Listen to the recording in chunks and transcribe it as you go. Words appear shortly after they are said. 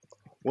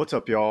What's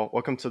up, y'all?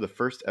 Welcome to the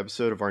first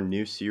episode of our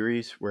new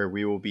series where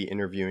we will be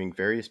interviewing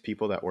various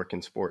people that work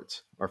in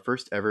sports. Our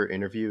first ever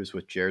interview is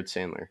with Jared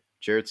Sandler.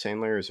 Jared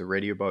Sandler is a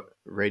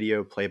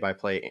radio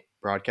play-by-play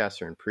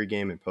broadcaster and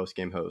pregame and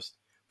postgame host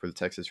for the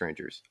Texas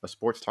Rangers, a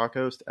sports talk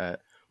host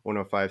at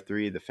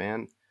 105.3 The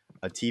Fan,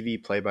 a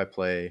TV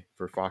play-by-play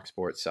for Fox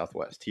Sports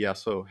Southwest. He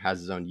also has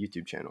his own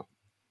YouTube channel.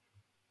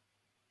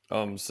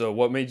 So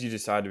what made you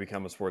decide to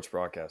become a sports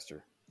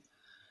broadcaster?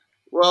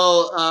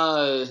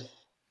 Well,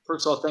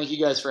 first of all, thank you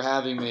guys for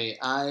having me.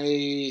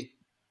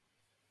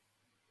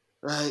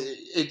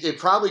 It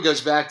probably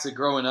goes back to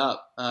growing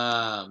up.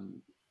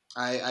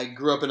 I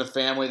grew up in a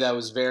family that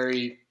was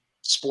very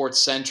sports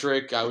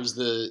centric. I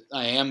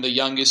am the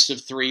youngest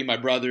of three. My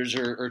brothers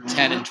are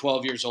 10 and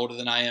 12 years older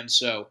than I am.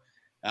 So,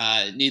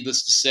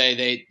 needless to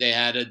say, they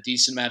had a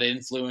decent amount of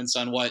influence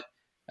on what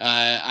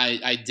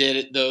I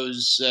did at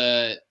those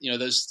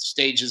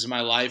stages of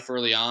my life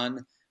early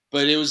on.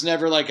 But it was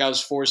never like I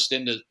was forced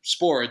into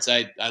sports.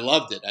 I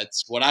loved it.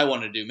 That's what I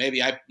want to do. Maybe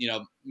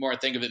more I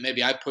think of it,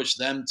 maybe I pushed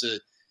them to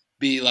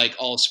be like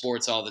all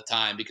sports all the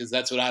time because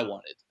that's what I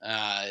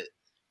wanted.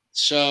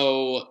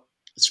 So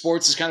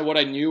sports is kind of what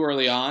I knew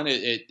early on.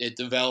 It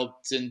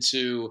developed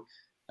into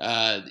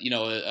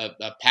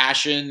a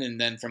passion, and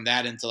then from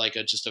that into like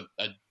a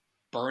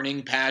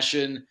burning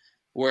passion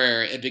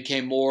where it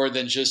became more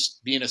than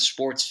just being a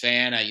sports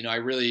fan. I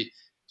really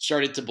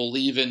started to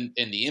believe in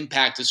the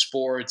impact of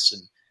sports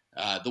and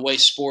the way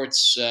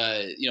sports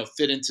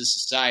fit into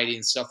society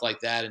and stuff like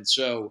that. And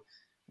so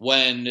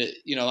when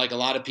like a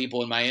lot of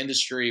people in my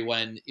industry,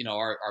 when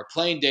our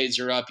playing days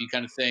are up, you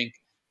kind of think,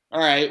 all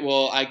right,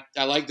 well,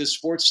 I like this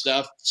sports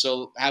stuff,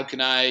 so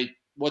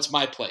what's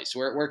my place,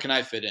 where can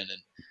I fit in?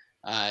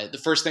 And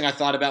the first thing I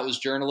thought about was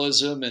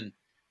journalism, and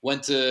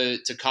went to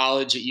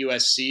college at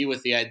USC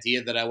with the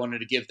idea that I wanted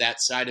to give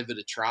that side of it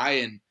a try.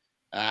 And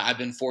I've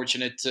been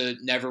fortunate to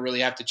never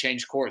really have to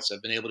change course.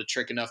 I've been able to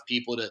trick enough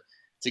people to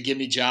give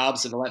me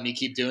jobs and to let me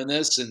keep doing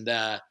this. And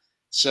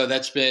so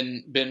that's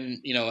been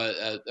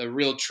a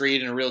real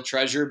treat and a real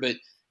treasure. But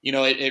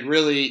it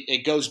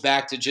really goes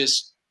back to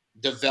just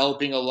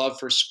developing a love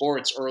for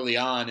sports early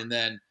on, and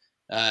then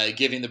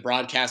giving the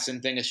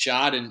broadcasting thing a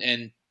shot,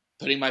 and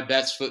putting my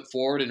best foot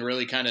forward and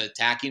really kind of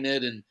attacking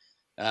it, and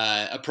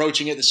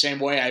approaching it the same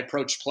way I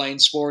approached playing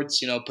sports.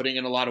 Putting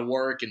in a lot of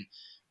work and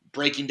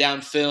breaking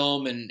down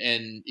film,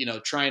 and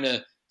trying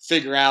to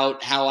figure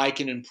out how I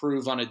can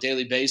improve on a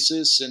daily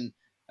basis. And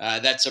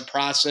that's a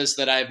process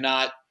that I have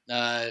not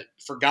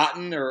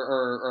forgotten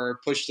or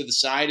pushed to the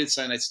side. It's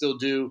something I still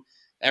do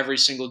every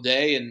single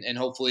day, and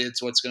hopefully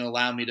it's what's going to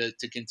allow me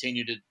to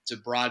continue to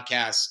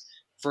broadcast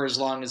for as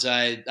long as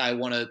I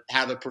want to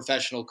have a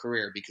professional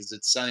career, because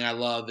it's something I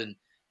love, and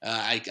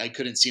I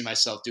couldn't see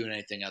myself doing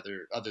anything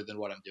other than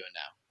what I'm doing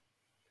now.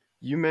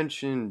 You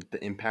mentioned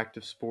the impact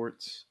of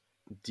sports.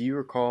 Do you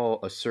recall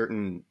a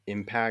certain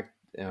impact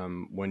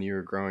when you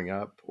were growing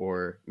up,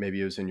 or maybe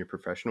it was in your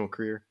professional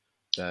career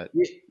that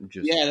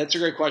just Yeah, that's a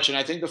great question.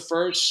 I think the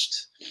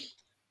first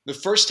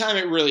time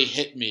it really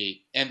hit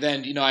me, and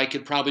then I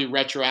could probably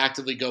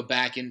retroactively go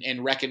back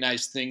and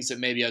recognize things that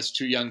maybe I was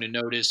too young to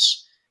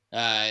notice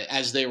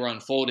as they were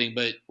unfolding,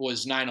 but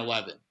was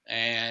 9/11.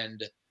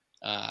 And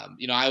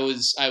I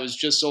was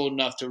just old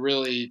enough to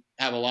really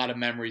have a lot of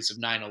memories of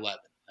 9/11.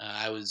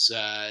 I was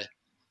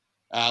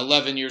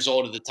 11 years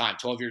old at the time,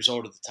 12 years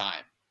old at the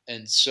time.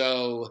 And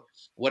so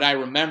what I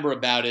remember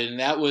about it, and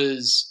that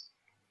was,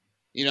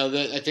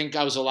 I think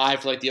I was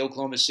alive for like the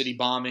Oklahoma City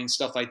bombing,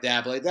 stuff like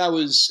that. But like that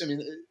was, I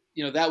mean,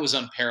 that was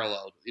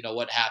unparalleled,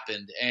 what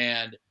happened,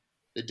 and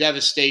the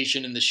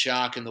devastation and the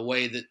shock and the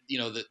way that,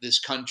 that this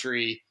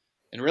country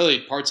and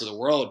really parts of the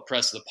world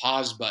pressed the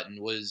pause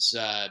button was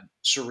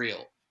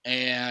surreal.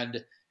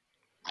 And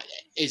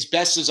as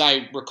best as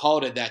I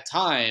recalled at that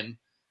time,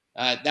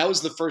 that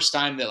was the first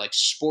time that like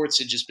sports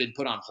had just been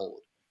put on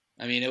hold.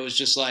 I mean, it was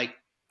just like,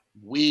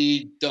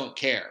 we don't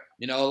care.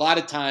 A lot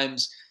of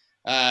times,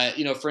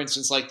 for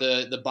instance, like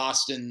the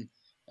Boston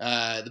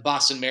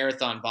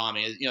Marathon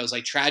bombing, as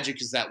like tragic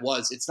as that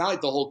was, it's not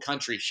like the whole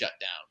country shut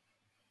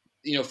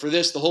down. For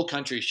this, the whole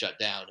country shut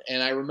down.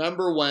 And I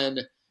remember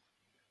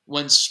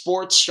when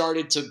sports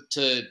started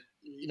to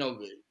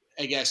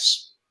I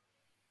guess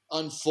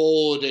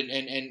unfold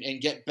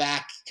and get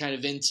back kind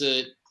of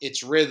into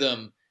its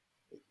rhythm,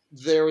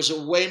 there was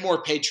a way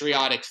more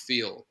patriotic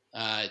feel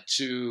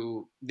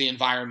to the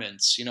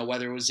environments,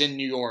 whether it was in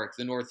New York,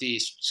 the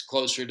Northeast,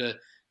 closer to,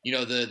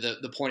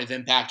 the point of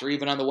impact, or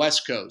even on the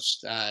West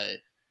Coast.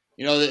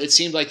 It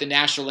seemed like the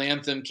national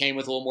anthem came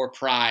with a little more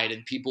pride,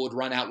 and people would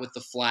run out with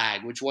the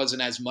flag, which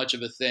wasn't as much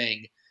of a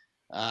thing.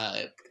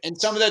 And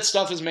some of that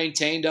stuff is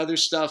maintained.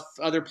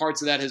 Other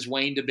parts of that has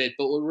waned a bit.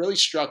 But what really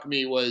struck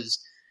me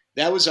was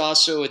that was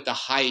also at the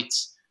height,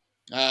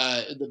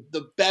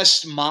 the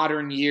best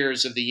modern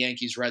years of the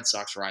Yankees Red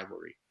Sox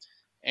rivalry.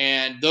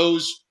 And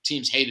those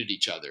teams hated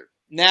each other.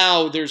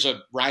 Now there's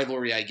a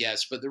rivalry, I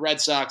guess, but the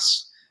Red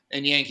Sox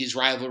and Yankees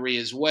rivalry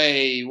is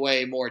way,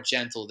 way more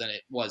gentle than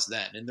it was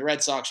then. And the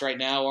Red Sox right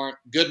now aren't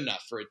good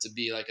enough for it to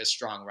be like a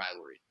strong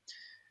rivalry.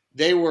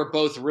 they were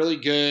both really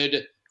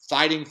good,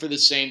 fighting for the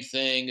same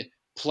thing,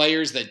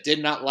 players that did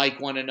not like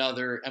one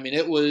another. I mean,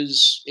 it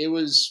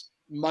was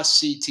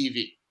must-see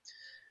TV.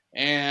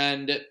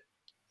 And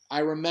I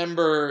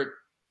remember,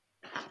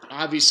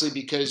 obviously,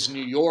 because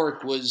New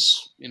York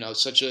was,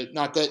 such a,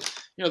 not that,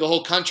 the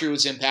whole country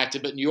was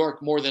impacted, but New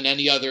York more than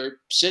any other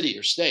city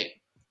or state.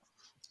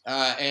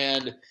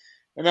 And I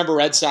remember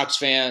Red Sox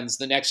fans,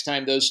 the next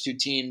time those two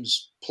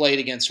teams played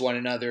against one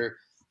another,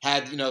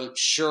 had,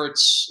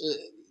 shirts.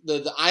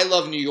 The I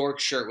Love New York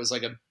shirt was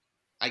like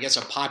I guess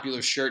a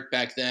popular shirt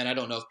back then. I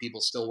don't know if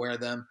people still wear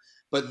them,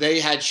 but they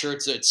had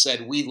shirts that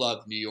said "We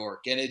love New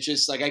York," and it's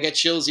just like I get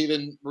chills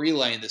even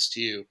relaying this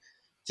to you,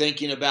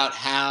 thinking about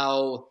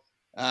how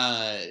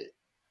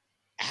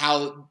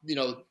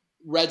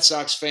Red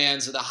Sox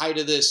fans at the height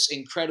of this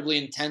incredibly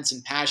intense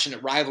and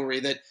passionate rivalry,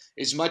 that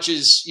as much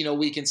as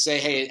we can say,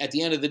 hey, at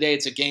the end of the day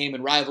it's a game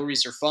and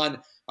rivalries are fun,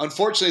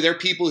 unfortunately there are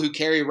people who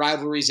carry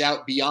rivalries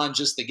out beyond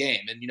just the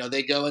game, and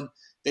they go and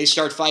they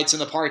start fights in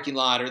the parking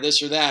lot, or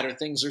this or that, or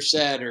things are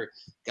said, or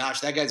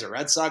gosh, that guy's a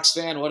Red Sox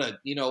fan, what a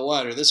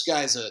or this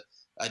guy's a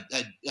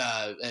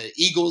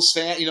Eagles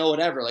fan,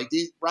 whatever. Like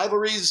these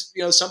rivalries,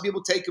 some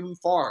people take them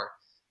far,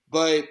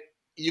 but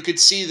you could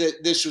see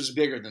that this was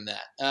bigger than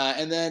that.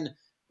 And then,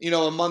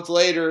 a month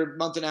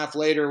and a half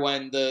later,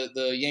 when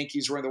the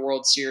Yankees were in the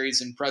World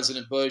Series and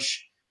President Bush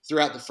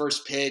threw out the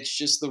first pitch,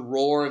 just the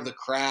roar of the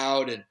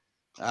crowd and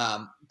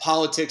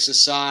politics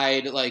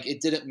aside, like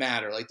it didn't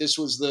matter. Like this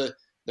was the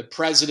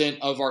president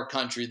of our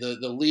country, the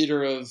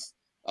leader of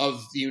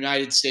the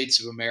United States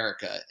of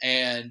America.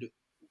 And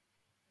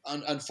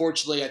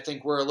unfortunately, I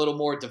think we're a little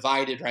more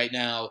divided right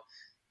now.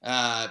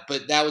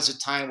 But that was a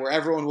time where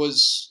everyone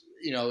was,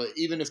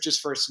 even if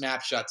just for a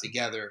snapshot,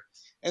 together.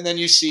 And then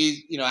you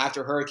see,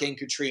 after Hurricane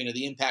Katrina,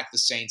 the impact the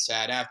Saints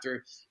had,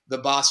 after the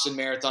Boston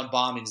Marathon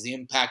bombings, the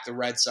impact the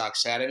Red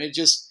Sox had. And it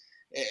just,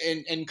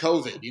 and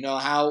COVID,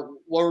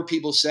 what were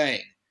people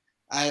saying?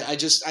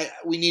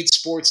 We need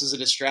sports as a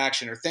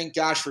distraction, or thank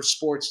gosh for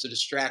sports to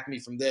distract me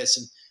from this.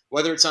 And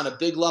whether it's on a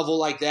big level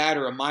like that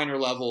or a minor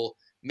level,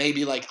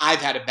 maybe like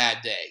I've had a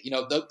bad day,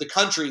 the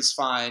country's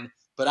fine,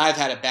 but I've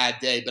had a bad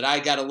day, but I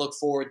got to look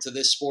forward to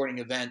this sporting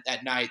event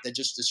at night that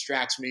just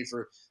distracts me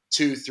for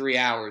 2-3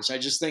 hours. I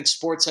just think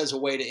sports has a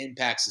way to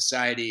impact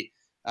society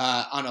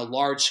on a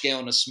large scale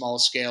and a small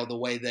scale, the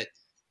way that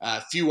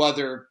few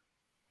other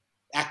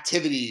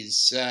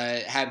activities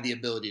have the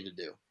ability to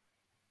do.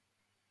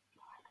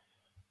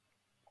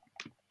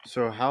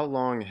 So how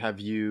long have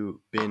you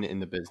been in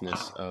the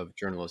business of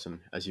journalism,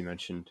 as you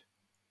mentioned?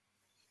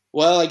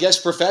 Well, I guess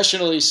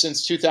professionally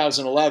since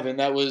 2011.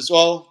 That was,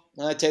 well,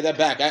 I take that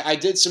back. I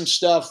did some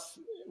stuff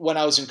when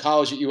I was in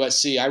college at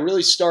USC. I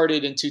really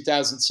started in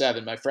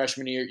 2007, my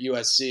freshman year at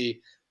USC,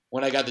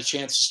 when I got the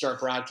chance to start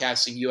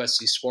broadcasting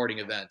USC sporting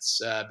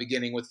events,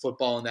 beginning with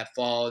football in that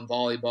fall and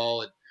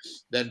volleyball, and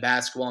then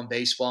basketball and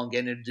baseball, and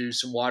getting to do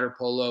some water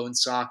polo and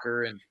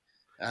soccer, and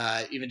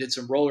even did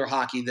some roller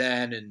hockey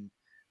then. And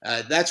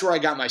that's where I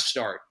got my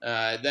start.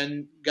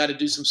 Then got to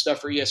do some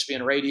stuff for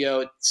ESPN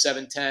Radio at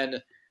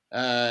 710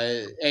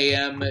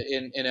 AM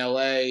in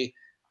LA,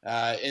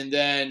 and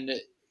then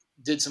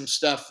did some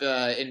stuff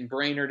in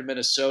Brainerd,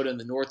 Minnesota, in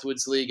the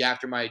Northwoods League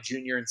after my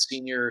junior and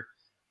senior,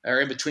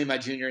 or in between my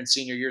junior and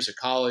senior years of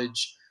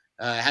college.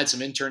 Had some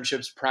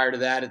internships prior to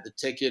that at the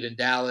Ticket in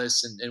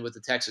Dallas and with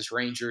the Texas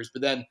Rangers.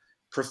 But then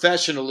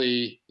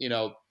professionally,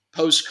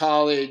 post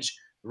college,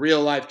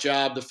 real life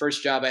job. The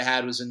first job I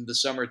had was in the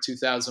summer of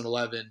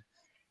 2011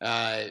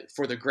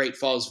 for the Great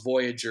Falls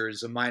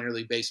Voyagers, a minor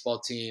league baseball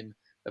team,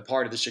 a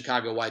part of the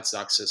Chicago White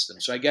Sox system.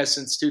 So I guess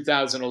since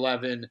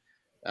 2011,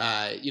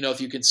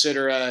 if you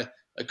consider a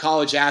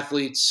college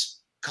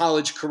athlete's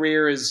college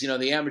career is,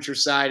 the amateur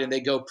side and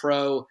they go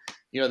pro,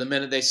 the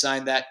minute they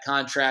sign that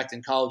contract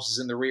and college is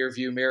in the rear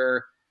view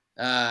mirror,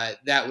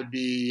 that would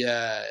be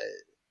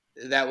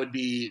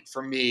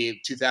for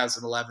me,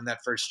 2011,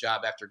 that first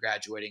job after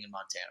graduating in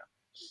Montana.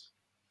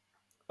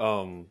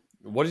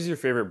 What is your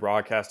favorite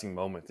broadcasting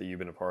moment that you've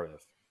been a part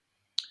of?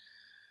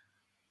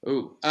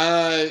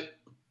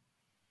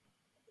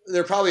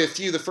 There are probably a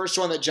few. The first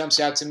one that jumps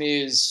out to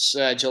me is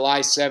July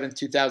 7th,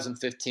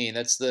 2015.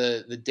 That's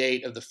the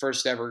date of the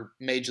first ever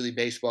Major League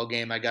Baseball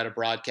game I got to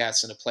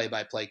broadcast in a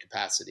play-by-play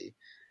capacity.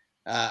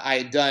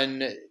 I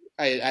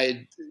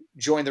had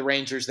joined the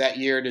Rangers that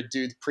year to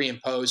do the pre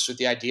and post with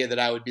the idea that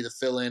I would be the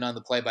fill-in on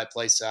the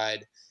play-by-play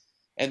side.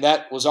 And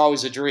that was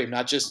always a dream,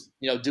 not just,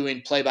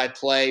 doing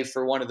play-by-play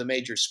for one of the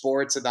major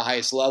sports at the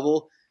highest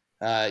level.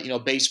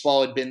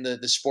 Baseball had been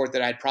the sport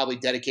that I'd probably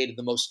dedicated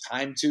the most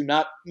time to,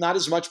 not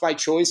as much by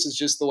choice as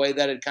just the way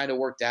that it kind of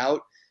worked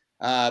out.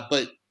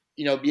 But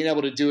being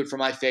able to do it for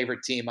my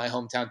favorite team, my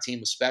hometown team,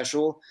 was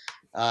special.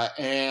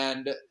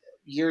 And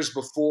years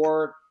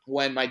before,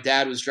 when my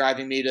dad was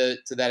driving me to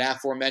that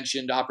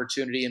aforementioned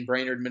opportunity in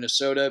Brainerd,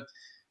 Minnesota,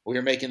 we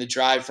were making the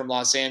drive from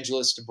Los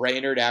Angeles to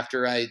Brainerd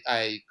after I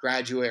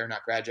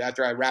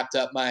after I wrapped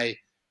up my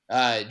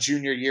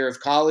junior year of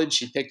college.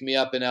 He picked me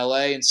up in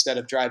LA instead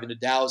of driving to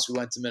Dallas. We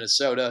went to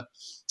Minnesota,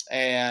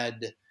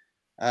 and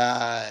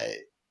I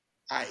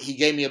he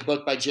gave me a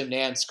book by Jim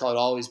Nantz called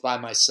Always by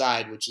My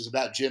Side, which is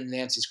about Jim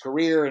Nantz's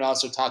career and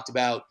also talked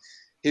about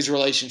his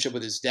relationship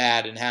with his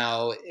dad and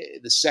how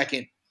the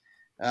second,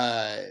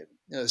 I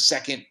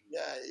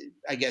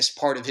guess,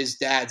 part of his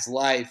dad's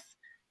life,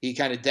 he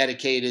kind of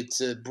dedicated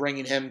to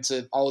bringing him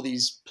to all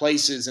these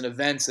places and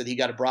events that he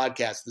got to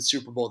broadcast, the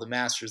Super Bowl, the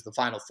Masters, the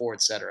Final Four,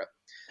 etc.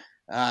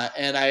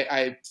 And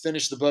I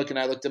finished the book and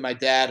I looked at my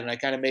dad and I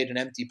kind of made an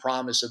empty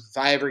promise of if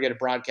I ever get to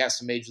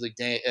broadcast a Major League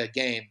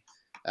game,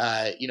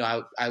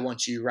 I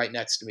want you right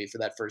next to me for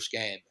that first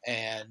game.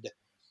 And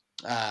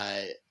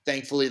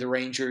thankfully, the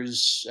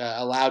Rangers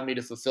allowed me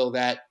to fulfill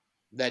that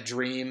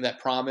dream, that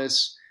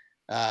promise.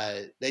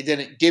 They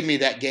didn't give me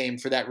that game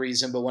for that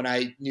reason, but when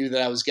I knew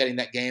that I was getting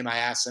that game, I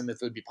asked them if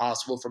it would be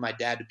possible for my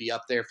dad to be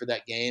up there for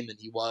that game, and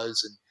he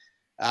was.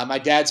 And my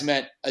dad's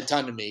meant a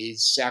ton to me.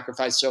 He's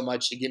sacrificed so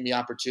much to give me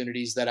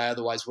opportunities that I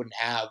otherwise wouldn't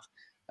have.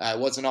 It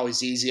wasn't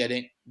always easy. I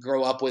didn't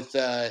grow up with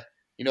a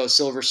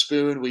silver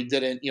spoon. We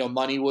didn't,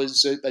 money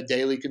was a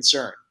daily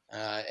concern.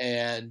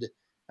 And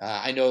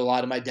I know a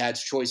lot of my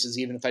dad's choices,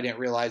 even if I didn't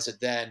realize it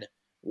then,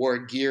 were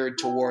geared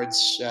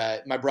towards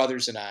my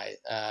brothers and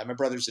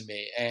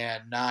me,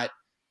 and not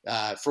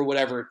for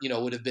whatever,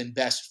 would have been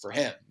best for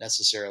him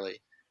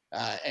necessarily.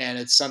 And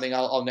it's something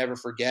I'll never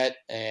forget.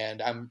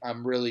 And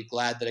I'm really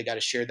glad that I got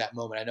to share that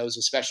moment. I know it was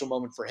a special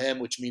moment for him,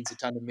 which means a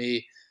ton to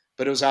me,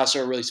 but it was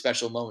also a really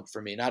special moment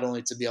for me, not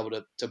only to be able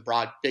to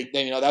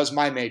that was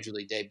my Major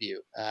League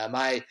debut.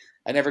 I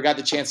never got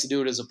the chance to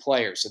do it as a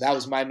player. So that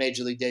was my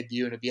Major League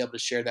debut, and to be able to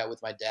share that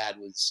with my dad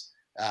was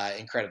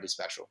incredibly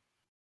special.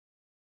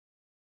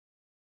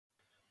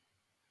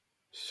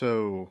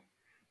 So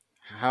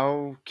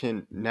how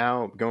can,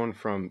 now going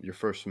from your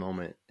first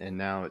moment and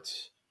now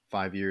it's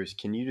 5 years,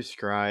 can you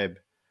describe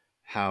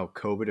how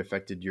COVID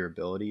affected your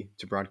ability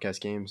to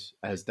broadcast games,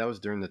 as that was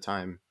during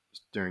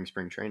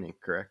spring training,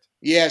 correct?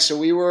 Yeah,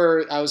 so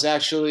I was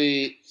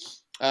actually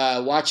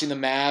watching the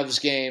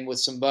Mavs game with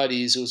some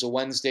buddies. It was a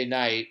Wednesday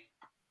night,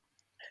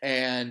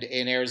 and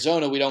in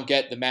Arizona, we don't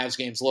get the Mavs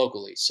games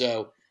locally.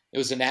 So it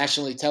was a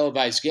nationally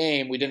televised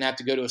game. We didn't have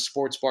to go to a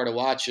sports bar to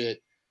watch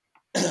it.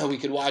 We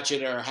could watch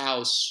it at our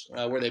house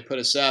where they put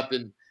us up,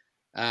 and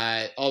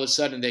all of a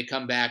sudden they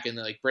come back and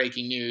like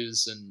breaking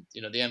news, and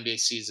the NBA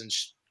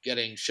season's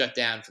getting shut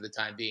down for the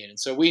time being. And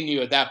so we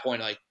knew at that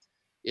point, like,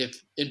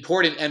 if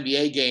important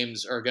NBA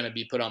games are going to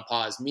be put on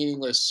pause,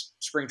 meaningless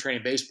spring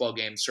training baseball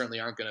games certainly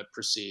aren't going to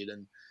proceed.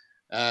 And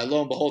lo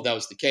and behold, that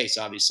was the case.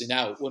 Obviously,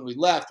 now when we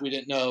left, we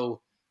didn't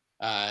know.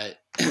 I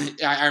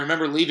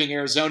remember leaving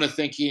Arizona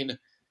thinking,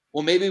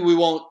 well, maybe we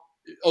won't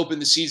open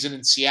the season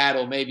in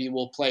Seattle. Maybe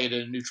we'll play it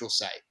at a neutral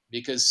site,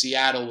 because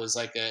Seattle was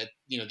like the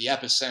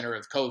epicenter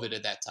of COVID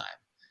at that time.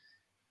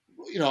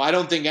 I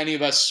don't think any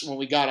of us, when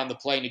we got on the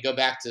plane to go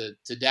back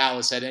to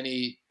Dallas, had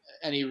any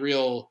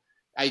real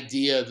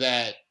idea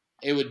that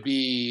it would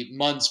be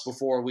months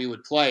before we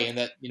would play, and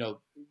that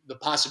the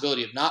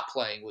possibility of not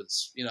playing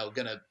was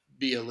going to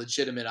be a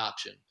legitimate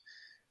option.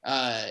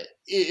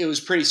 It was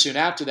pretty soon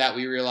after that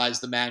we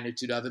realized the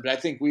magnitude of it, but I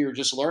think we were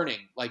just learning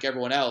like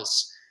everyone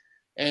else.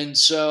 And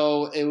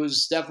so it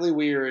was definitely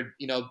weird,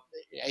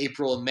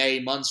 April and May,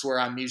 months where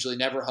I'm usually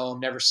never home,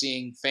 never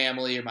seeing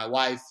family or my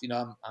wife.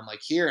 I'm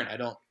like here, and I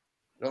don't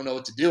know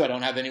what to do. I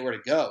don't have anywhere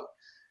to go.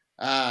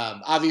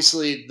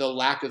 Obviously, the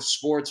lack of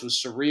sports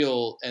was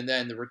surreal, and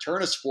then the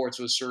return of sports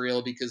was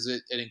surreal because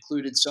it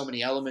included so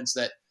many elements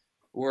that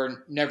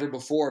were never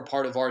before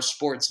part of our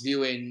sports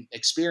viewing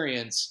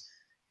experience.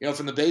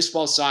 From the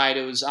baseball side,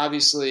 it was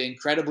obviously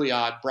incredibly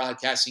odd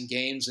broadcasting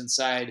games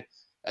inside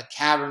a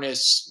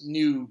cavernous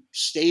new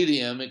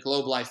stadium at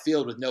Globe Life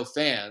Field with no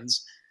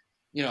fans.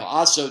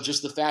 Also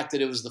just the fact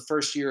that it was the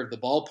first year of the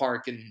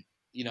ballpark, and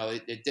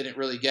it didn't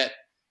really get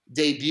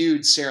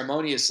debuted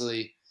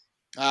ceremoniously.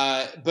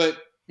 But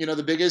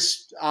the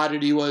biggest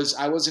oddity was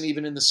I wasn't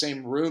even in the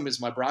same room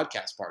as my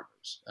broadcast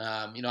partners.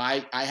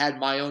 I had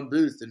my own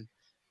booth, and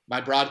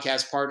my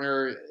broadcast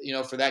partner,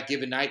 for that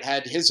given night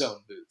had his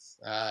own booth.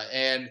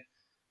 And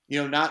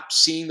not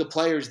seeing the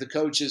players, the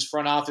coaches,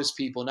 front office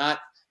people, not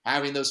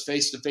having those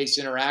face-to-face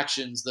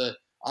interactions, the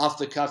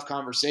off-the-cuff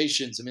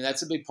conversations. I mean,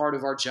 that's a big part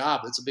of our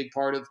job. That's a big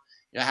part of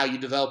how you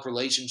develop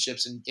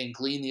relationships and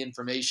glean the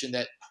information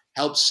that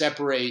helps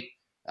separate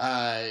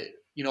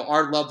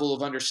our level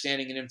of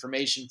understanding and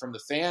information from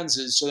the fans,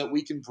 is so that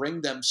we can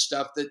bring them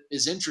stuff that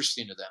is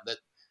interesting to them, that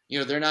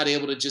they're not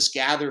able to just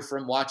gather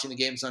from watching the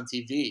games on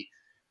TV.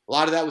 A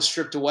lot of that was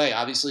stripped away,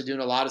 obviously doing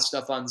a lot of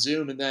stuff on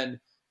Zoom, and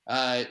then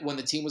when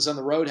the team was on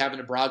the road, having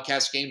to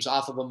broadcast games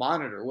off of a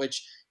monitor,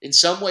 which in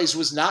some ways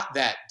was not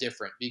that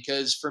different,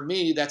 because for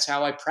me, that's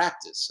how I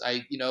practice.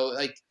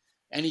 Like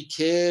any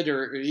kid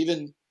or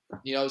even,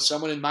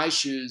 someone in my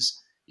shoes,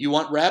 you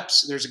want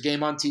reps, there's a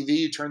game on TV,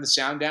 you turn the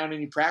sound down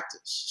and you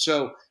practice.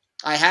 So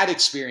I had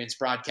experience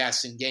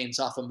broadcasting games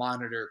off a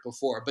monitor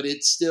before, but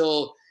it's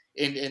still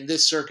in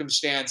this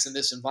circumstance, in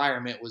this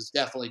environment, was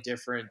definitely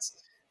different.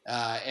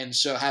 And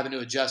so having to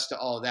adjust to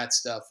all of that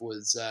stuff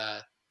was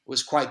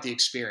quite the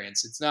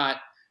experience. It's not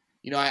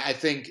I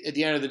think at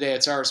the end of the day,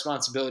 it's our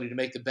responsibility to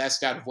make the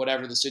best out of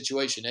whatever the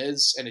situation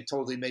is. And it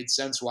totally made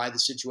sense why the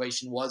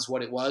situation was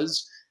what it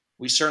was.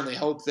 We certainly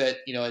hope that,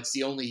 it's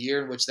the only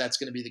year in which that's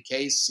going to be the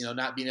case,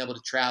 not being able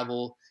to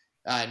travel,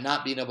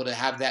 not being able to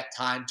have that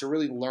time to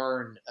really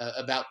learn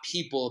about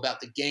people, about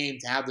the game,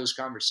 to have those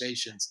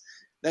conversations.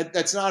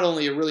 That's not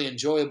only a really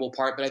enjoyable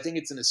part, but I think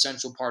it's an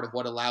essential part of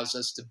what allows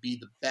us to be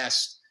the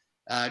best,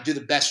 do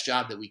the best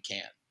job that we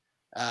can.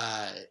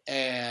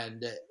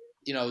 And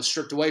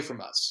stripped away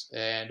from us.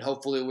 And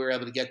hopefully we're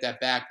able to get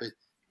that back. But,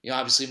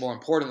 obviously more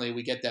importantly,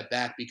 we get that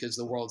back because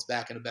the world's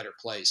back in a better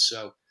place.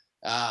 So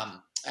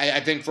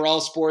I think for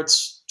all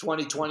sports,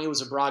 2020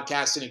 was a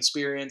broadcasting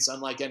experience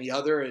unlike any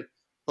other.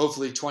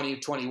 Hopefully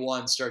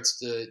 2021 starts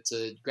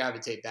to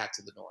gravitate back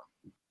to the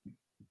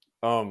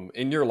norm.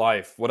 In your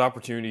life, what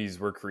opportunities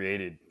were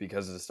created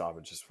because of the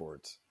stoppage of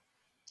sports?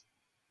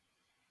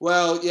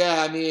 Well,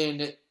 yeah,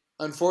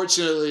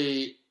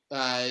 unfortunately,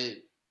 our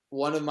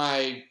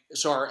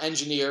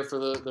engineer for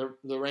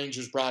the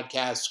Rangers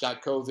broadcast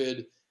got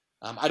COVID.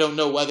 I don't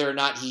know whether or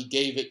not he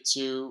gave it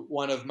to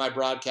one of my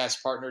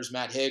broadcast partners,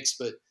 Matt Hicks,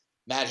 but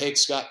Matt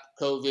Hicks got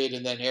COVID,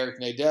 and then Eric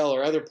Nadel,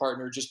 our other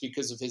partner, just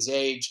because of his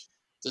age,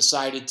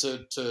 decided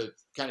to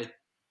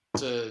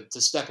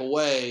step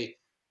away,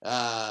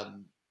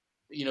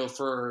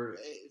 for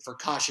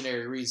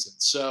cautionary reasons.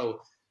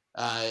 So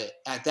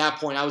at that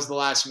point, I was the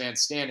last man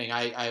standing.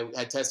 I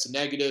had tested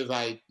negative.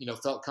 I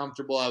felt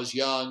comfortable. I was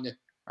young.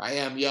 I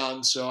am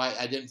young, so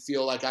I didn't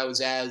feel like I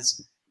was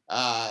as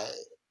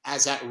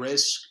at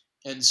risk.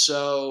 And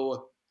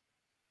so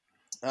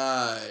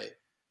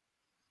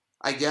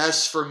I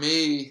guess for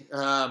me,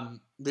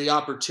 the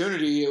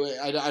opportunity,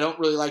 I don't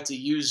really like to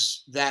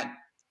use that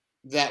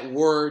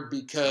word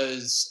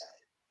because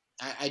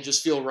I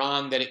just feel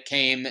wrong that it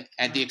came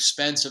at the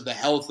expense of the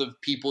health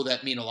of people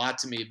that mean a lot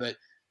to me. But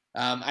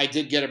I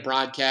did get a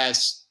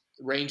broadcast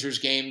Rangers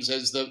games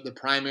as the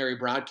primary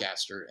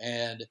broadcaster.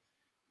 And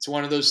it's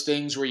one of those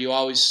things where you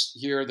always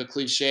hear the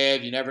cliche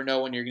of you never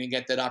know when you're going to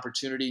get that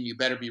opportunity and you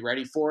better be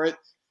ready for it.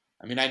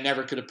 I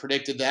never could have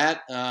predicted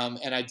that.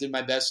 And I did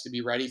my best to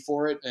be ready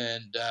for it.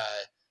 And,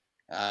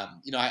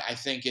 I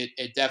think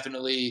it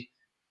definitely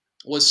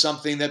was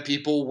something that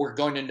people were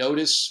going to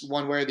notice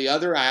one way or the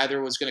other. I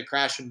either was going to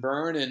crash and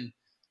burn and,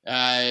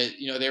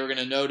 they were going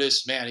to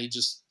notice, man,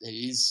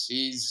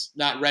 he's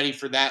not ready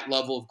for that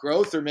level of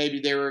growth. Or maybe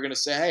they were going to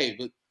say, hey,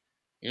 but,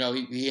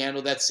 he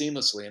handled that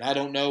seamlessly. And I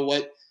don't know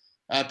what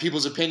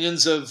people's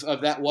opinions of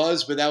that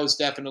was, but that was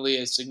definitely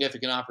a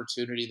significant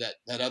opportunity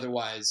that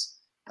otherwise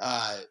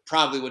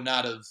probably would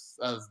not have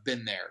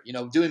been there.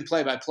 Doing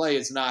play-by-play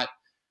is not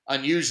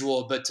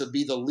unusual, but to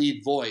be the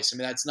lead voice,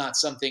 that's not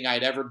something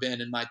I'd ever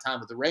been in my time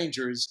with the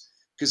Rangers,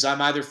 because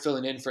I'm either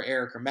filling in for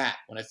Eric or Matt.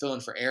 When I fill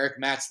in for Eric,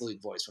 Matt's the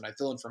lead voice. When I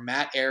fill in for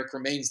Matt, Eric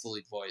remains the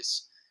lead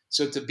voice.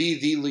 So to be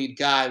the lead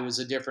guy was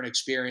a different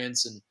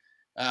experience, and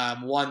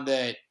one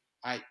that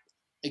I'm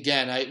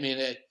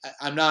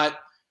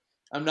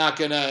not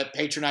going to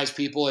patronize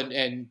people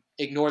and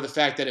ignore the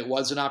fact that it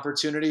was an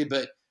opportunity,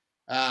 but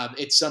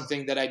it's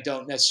something that I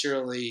don't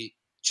necessarily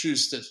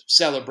choose to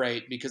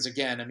celebrate because,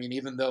 again,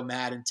 even though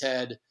Matt and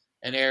Ted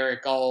and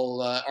Eric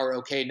all are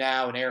okay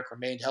now and Eric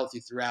remained healthy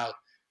throughout,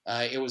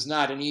 it was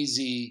not an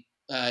easy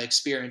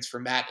experience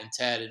for Matt and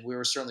Ted, and we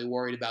were certainly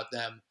worried about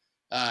them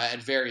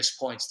at various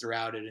points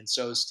throughout it. And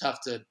so it's tough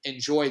to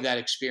enjoy that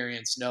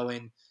experience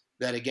knowing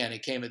that, again,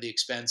 it came at the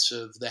expense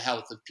of the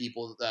health of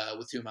people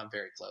with whom I'm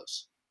very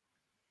close.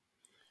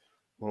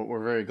 Well,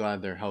 we're very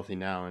glad they're healthy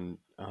now. And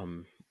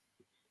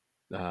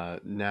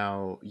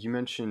now you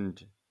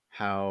mentioned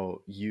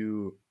how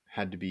you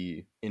had to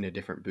be in a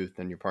different booth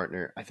than your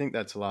partner. I think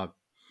that's a lot.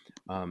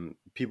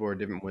 People are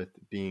different with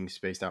being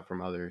spaced out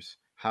from others.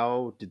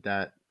 How did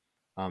that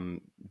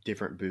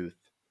different booth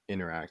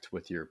interact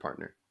with your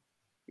partner?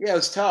 Yeah, it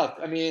was tough.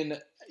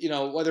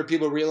 Whether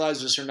people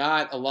realize this or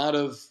not, a lot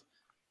of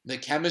the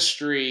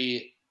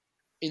chemistry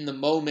in the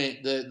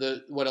moment,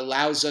 the what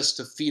allows us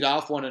to feed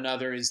off one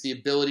another is the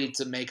ability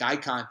to make eye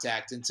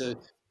contact and to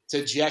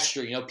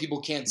gesture.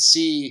 People can't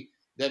see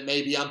that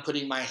maybe I'm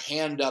putting my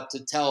hand up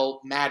to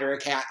tell Matt or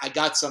okay, I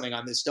got something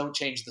on this. Don't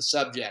change the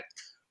subject.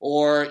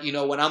 Or,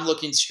 when I'm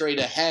looking straight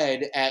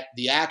ahead at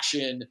the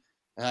action,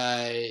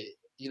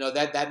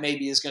 that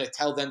maybe is going to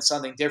tell them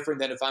something different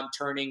than if I'm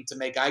turning to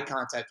make eye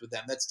contact with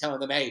them. That's telling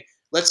them, hey,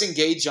 let's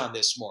engage on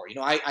this more.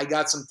 I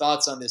got some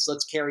thoughts on this.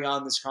 Let's carry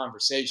on this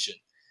conversation.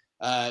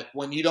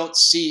 When you don't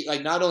see,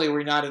 not only were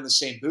we not in the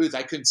same booth,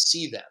 I couldn't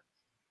see them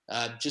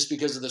just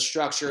because of the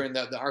structure and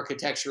the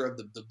architecture of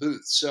the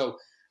booth. So,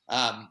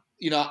 I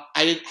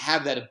didn't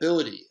have that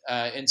ability.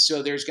 And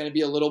so there's going to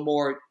be a little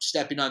more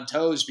stepping on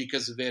toes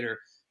because of it, or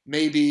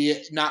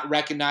maybe not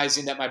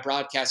recognizing that my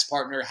broadcast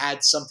partner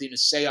had something to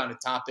say on a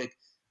topic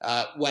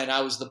when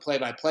I was the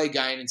play-by-play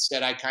guy, and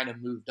instead I kind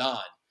of moved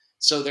on.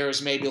 So there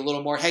was maybe a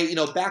little more, hey,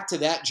 back to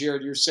that,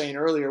 Jared, you're saying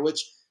earlier,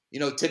 which,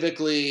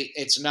 typically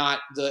it's not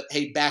the,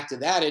 hey, back to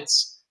that.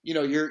 It's,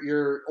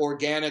 you're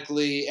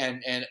organically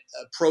and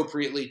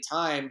appropriately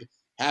timed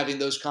having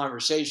those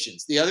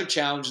conversations. The other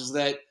challenge is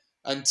that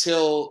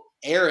until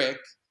Eric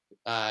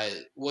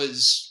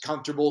was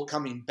comfortable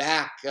coming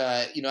back,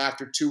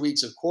 after 2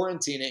 weeks of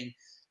quarantining.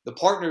 The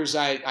partners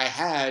I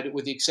had,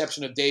 with the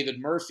exception of David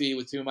Murphy,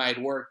 with whom I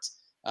had worked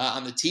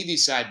on the TV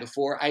side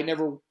before, I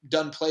never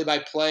done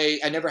play-by-play.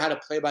 I never had a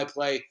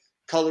play-by-play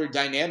color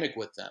dynamic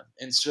with them.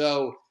 And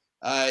so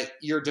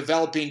you're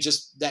developing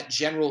just that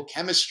general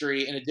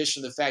chemistry, in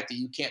addition to the fact that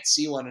you can't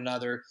see one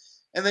another.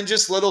 And then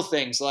just little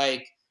things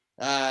like,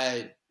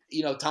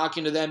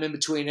 talking to them in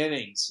between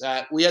innings.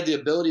 We had the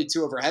ability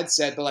to over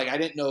headset, but I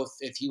didn't know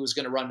if he was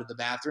going to run to the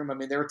bathroom. I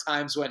mean, there were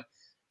times when,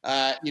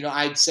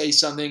 I'd say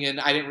something and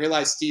I didn't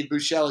realize Steve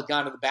Buechele had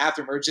gone to the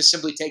bathroom, or just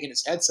simply taken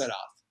his headset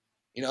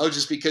off,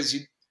 just because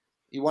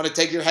you want to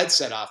take your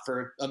headset off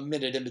for a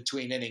minute in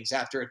between innings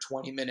after a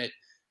 20-minute,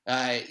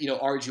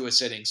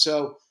 arduous inning.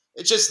 So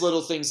it's just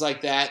little things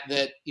like that,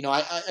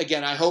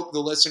 I hope the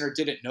listener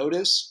didn't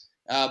notice,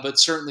 but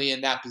certainly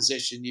in that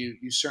position,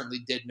 you certainly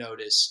did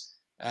notice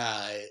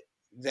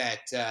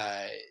that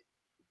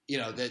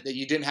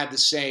you didn't have the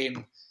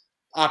same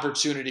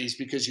opportunities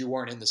because you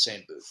weren't in the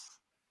same booth.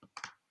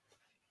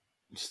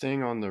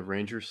 Staying on the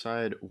Rangers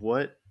side,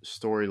 what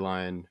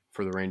storyline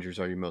for the Rangers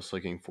are you most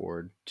looking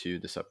forward to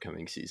this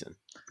upcoming season?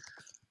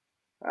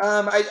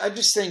 I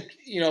just think,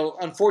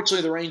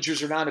 unfortunately, the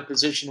Rangers are not in a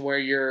position where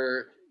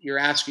you're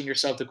asking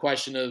yourself the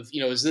question of,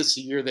 is this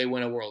the year they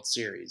win a World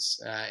Series?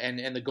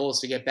 And the goal is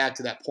to get back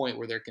to that point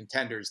where they're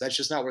contenders. That's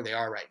just not where they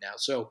are right now.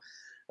 So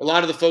a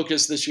lot of the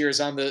focus this year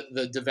is on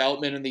the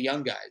development and the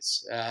young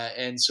guys.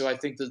 And so I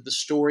think that the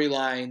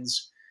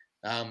storylines,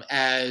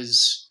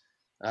 as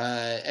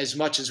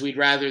much as we'd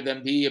rather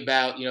them be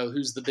about,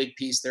 who's the big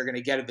piece they're going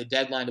to get at the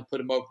deadline to put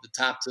them over the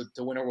top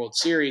to win a World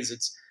Series,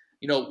 it's,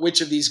 which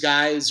of these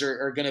guys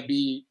are going to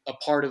be a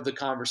part of the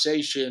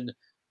conversation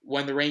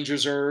when the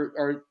Rangers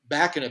are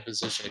back in a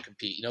position to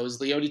compete.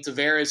 Is Leody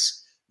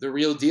Taveras the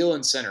real deal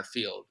in center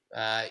field?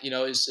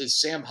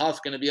 Is Sam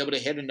Huff going to be able to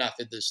hit enough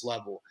at this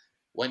level?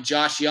 When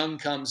Josh Young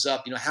comes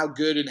up, how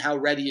good and how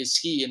ready is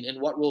he, and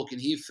what role can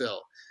he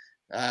fill?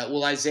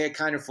 Will Isaiah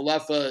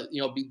Kiner-Falefa,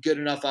 be good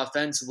enough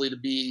offensively to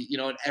be,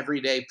 an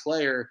everyday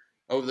player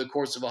over the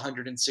course of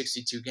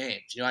 162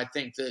 games? I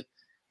think that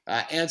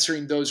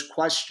answering those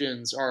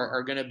questions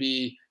are going to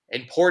be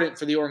important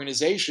for the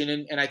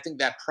organization. And I think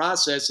that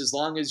process, as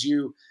long as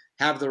you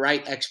have the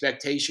right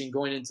expectation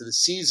going into the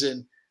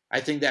season,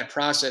 I think that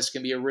process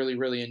can be a really,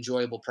 really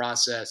enjoyable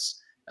process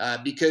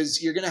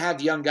because you're going to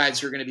have young guys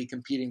who are going to be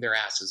competing their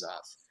asses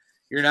off.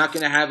 You're not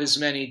going to have as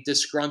many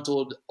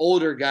disgruntled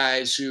older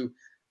guys who,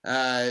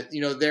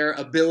 their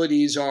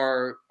abilities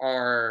are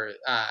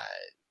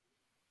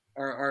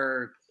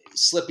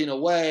slipping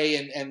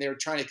away, and they're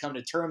trying to come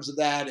to terms with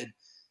that. And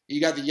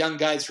you got the young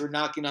guys who are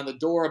knocking on the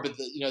door, but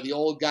the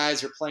old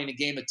guys are playing a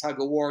game of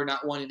tug of war,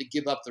 not wanting to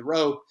give up the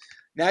rope.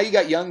 Now you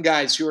got young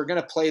guys who are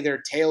going to play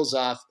their tails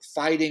off,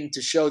 fighting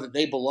to show that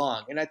they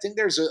belong. And I think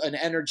there's an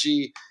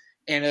energy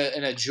and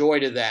a joy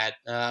to that.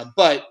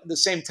 But at the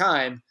same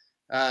time,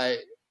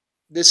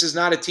 this is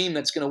not a team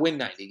that's going to win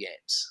 90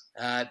 games.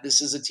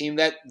 This is a team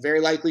that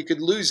very likely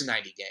could lose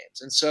 90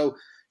 games. And so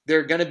there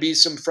are going to be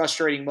some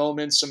frustrating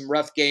moments, some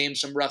rough games,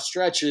 some rough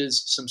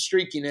stretches, some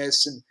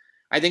streakiness. And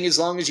I think as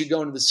long as you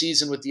go into the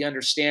season with the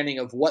understanding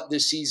of what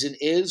this season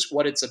is,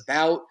 what it's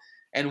about,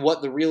 and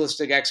what the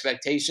realistic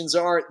expectations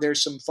are,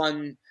 there's some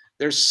fun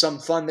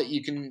that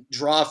you can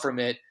draw from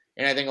it.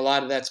 And I think a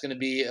lot of that's going to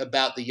be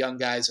about the young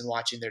guys and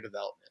watching their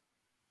development.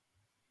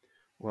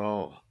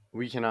 Well,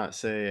 we cannot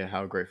say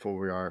how grateful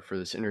we are for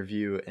this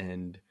interview,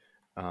 and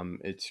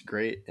it's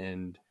great.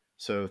 And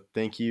so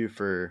thank you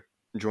for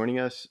joining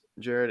us,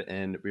 Jared.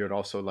 And we would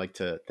also like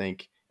to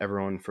thank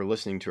everyone for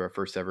listening to our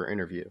first ever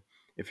interview.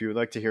 If you would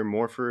like to hear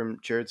more from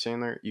Jared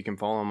Sandler, you can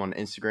follow him on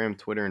Instagram,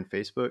 Twitter, and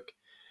Facebook.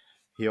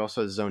 He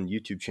also has his own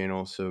YouTube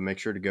channel, so make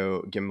sure to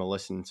go give him a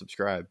listen and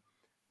subscribe.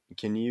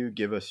 Can you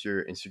give us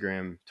your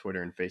Instagram,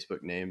 Twitter, and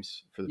Facebook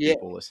names for the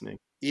people listening?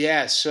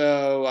 Yeah,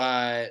 so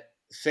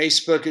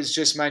Facebook is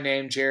just my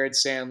name, Jared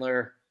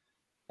Sandler.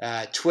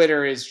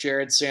 Twitter is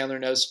Jared Sandler,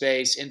 no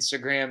space.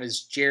 Instagram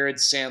is Jared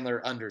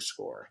Sandler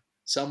 _.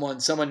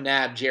 Someone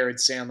nabbed Jared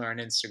Sandler on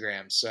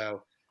Instagram,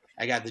 so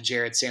I got the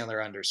Jared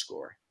Sandler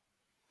 _.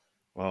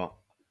 Well,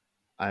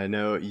 I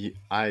know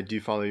I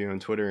do follow you on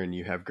Twitter, and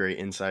you have great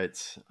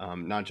insights,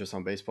 not just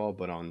on baseball,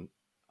 but on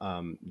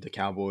the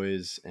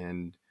Cowboys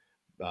and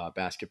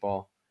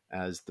basketball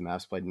as the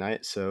Mavs played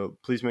tonight. So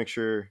please make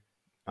sure,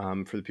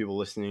 for the people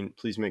listening,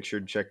 please make sure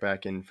to check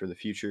back in for the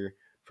future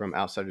from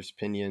Outsiders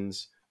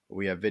Opinions.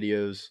 We have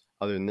videos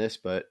other than this,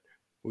 but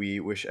we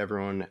wish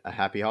everyone a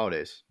happy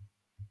holidays.